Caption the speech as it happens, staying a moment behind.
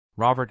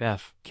Robert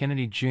F.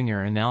 Kennedy Jr.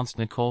 announced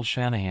Nicole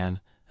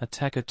Shanahan, a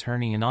tech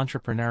attorney and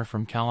entrepreneur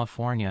from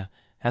California,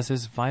 as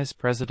his vice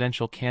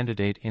presidential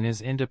candidate in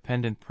his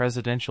independent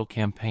presidential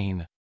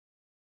campaign.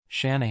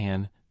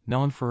 Shanahan,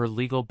 known for her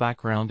legal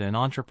background and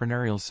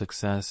entrepreneurial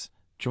success,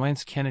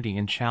 joins Kennedy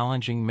in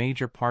challenging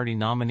major party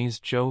nominees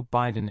Joe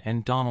Biden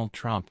and Donald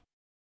Trump.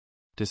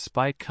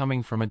 Despite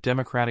coming from a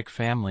Democratic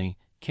family,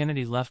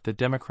 Kennedy left the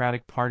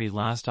Democratic Party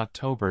last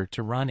October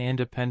to run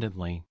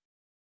independently.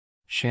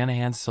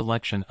 Shanahan's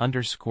selection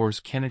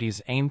underscores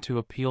Kennedy's aim to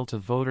appeal to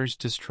voters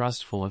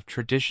distrustful of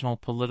traditional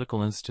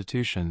political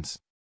institutions.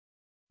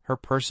 Her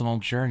personal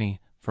journey,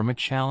 from a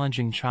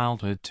challenging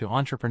childhood to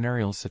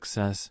entrepreneurial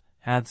success,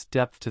 adds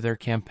depth to their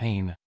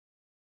campaign.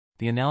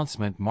 The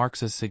announcement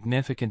marks a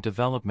significant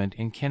development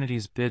in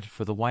Kennedy's bid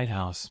for the White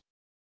House.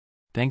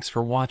 Thanks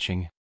for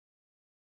watching.